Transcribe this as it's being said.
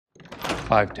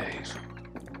5 days.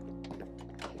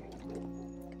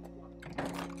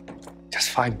 Just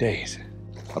 5 days.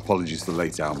 Apologies for the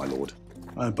late hour, my lord.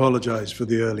 I apologize for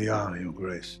the early hour, Your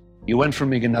Grace. You went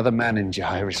from being another man in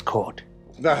Jaehaerys court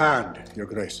The hand, Your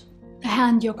Grace. The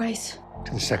hand, Your Grace.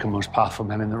 to the second most powerful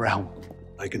man in the realm.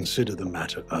 I consider the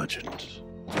matter urgent.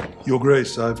 Your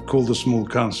Grace, I've called the small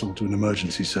council to an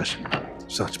emergency session.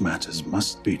 Such matters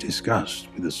must be discussed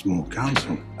with the small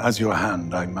council. As your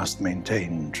hand, I must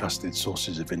maintain trusted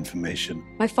sources of information.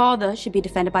 My father should be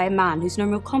defended by a man who's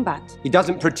known real combat. He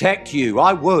doesn't protect you.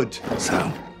 I would.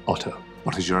 So, Otto,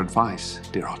 what is your advice,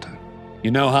 dear Otto?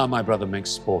 You know how my brother makes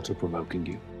sport of provoking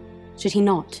you. Should he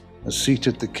not? A seat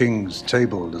at the king's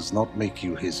table does not make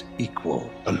you his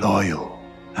equal. A loyal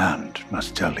hand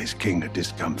must tell his king a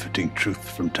discomforting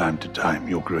truth from time to time,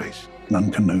 Your Grace.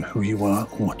 None can know who you are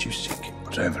or what you seek.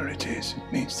 Whatever it is,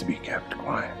 it needs to be kept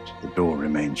quiet. The door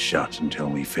remains shut until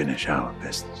we finish our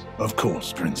business. Of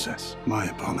course, Princess. My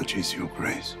apologies, Your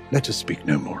Grace. Let us speak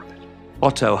no more of it.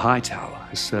 Otto Hightower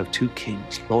has served 2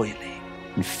 kings loyally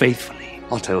and faithfully.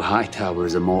 Otto Hightower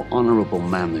is a more honorable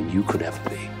man than you could ever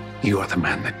be. You are the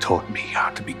man that taught me how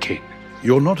to be king.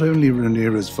 You're not only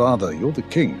Rhaenyra's father, you're the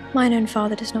king. Mine own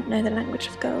father does not know the language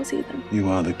of girls either. You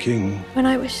are the king. When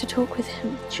I wish to talk with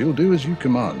him, She'll do as you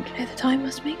command. I know that I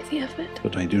must make the effort.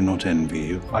 But I do not envy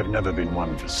you. I've never been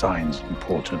one for signs of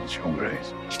importance, Your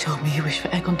Grace. You told me you wished for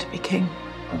Aegon to be king.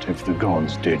 But if the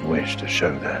gods did wish to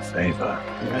show their favor,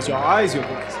 There's your eyes, Your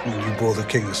Grace. when you bore the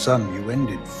king a son, you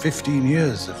ended 15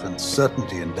 years of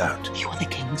uncertainty and doubt. You're the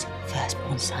king's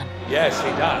firstborn son. Yes, he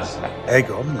does.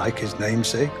 Aegon, like his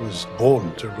namesake, was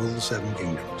born to rule the 7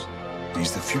 kingdoms.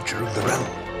 He's the future of the realm.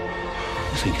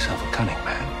 You think yourself a cunning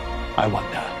man. I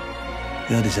wonder.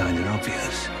 Your designs are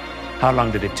obvious. How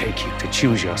long did it take you to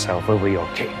choose yourself over your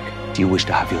king? Do you wish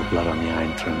to have your blood on the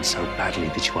Iron Throne so badly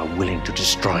that you are willing to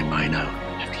destroy mine own?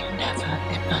 Have you never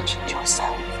imagined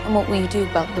yourself And what will you do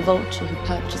about the vulture who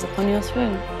perches upon your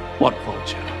throne? What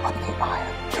vulture? on the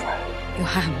Iron Throne? Your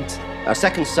hand. A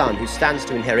second son who stands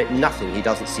to inherit nothing he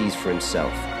doesn't seize for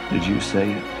himself. Did you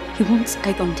say it? He wants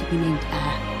Aegon to be named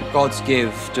heir. The gods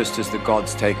give just as the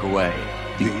gods take away.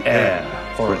 The heir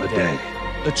for a day.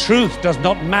 The truth does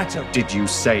not matter. Did you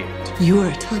say it? You are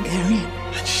a Targaryen.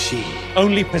 And she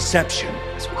Only perception.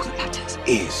 That's all that matters.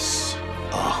 is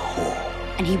a whore.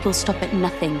 And he will stop at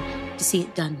nothing to see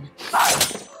it done.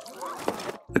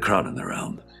 The crown and the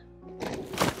realm.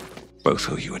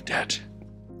 Both owe you a debt.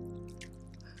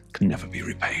 Can never be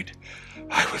repaid.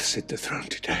 I will sit the throne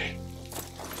today.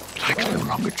 But I can no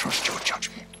longer trust your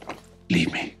judgment.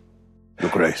 Leave me.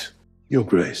 Your Grace. Your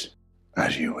Grace.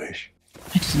 As you wish.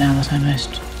 It is now that I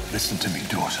most Listen to me,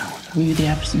 daughter. rue the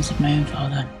absence of my own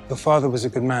father. Your father was a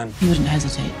good man. He wouldn't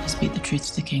hesitate to speak the truth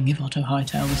to the king if Otto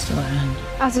Hightower was still at hand.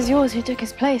 As is yours who took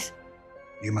his place.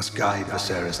 You must guide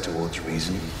Viserys towards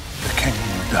reason. The king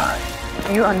will die.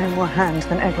 You are no more hand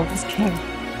than Aegon is king.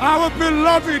 Our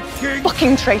beloved king,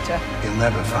 Fucking traitor! He'll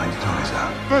never find his eyes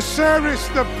out.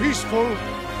 Viserys the Peaceful.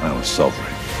 Our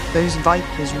sovereign. Those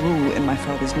vipers rule in my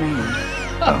father's name.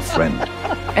 Our friend.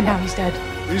 And now he's dead.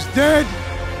 Is dead,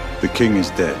 The king is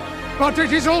dead. but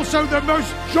it is also the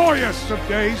most joyous of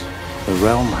days. The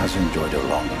realm has enjoyed a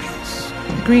long peace.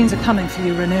 The Greens are coming for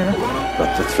you, Rhaenyra.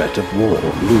 But the threat of war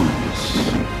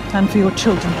looms. And for your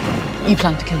children. You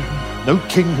plan to kill them. No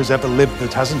king has ever lived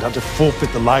that hasn't had to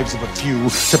forfeit the lives of a few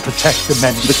to protect the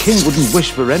many. The king wouldn't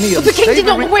wish for any The king did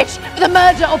not wish for the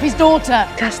murder of his daughter!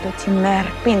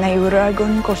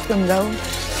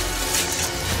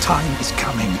 Time is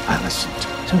coming, Alicent.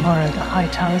 Tomorrow the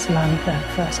Hightowers land their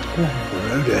first blow. The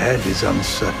road ahead is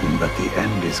uncertain, but the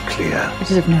end is clear. It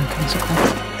is of no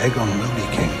consequence. Aegon will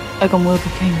be king. Aegon will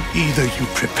be king. Either you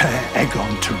prepare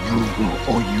Aegon to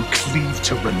rule, or you cleave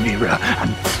to Rhaenyra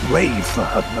and pray for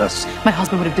her mercy. My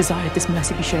husband would have desired this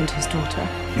mercy be shown to his daughter.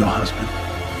 Your husband,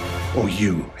 or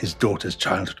you, his daughter's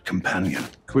childhood companion.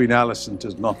 Queen Alicent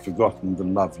has not forgotten the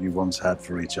love you once had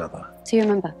for each other. Do you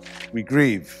remember? We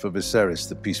grieve for Viserys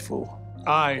the Peaceful,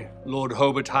 I, Lord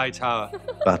Hobart Hightower,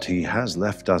 but he has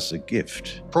left us a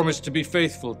gift. promise to be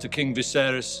faithful to King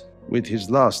Viserys. With his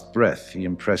last breath, he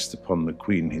impressed upon the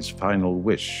Queen his final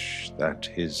wish that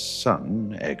his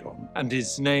son, Aegon, And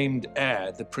his named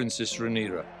heir, the Princess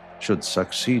Rhaenyra. should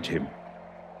succeed him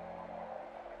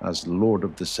as Lord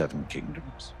of the 7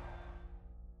 Kingdoms.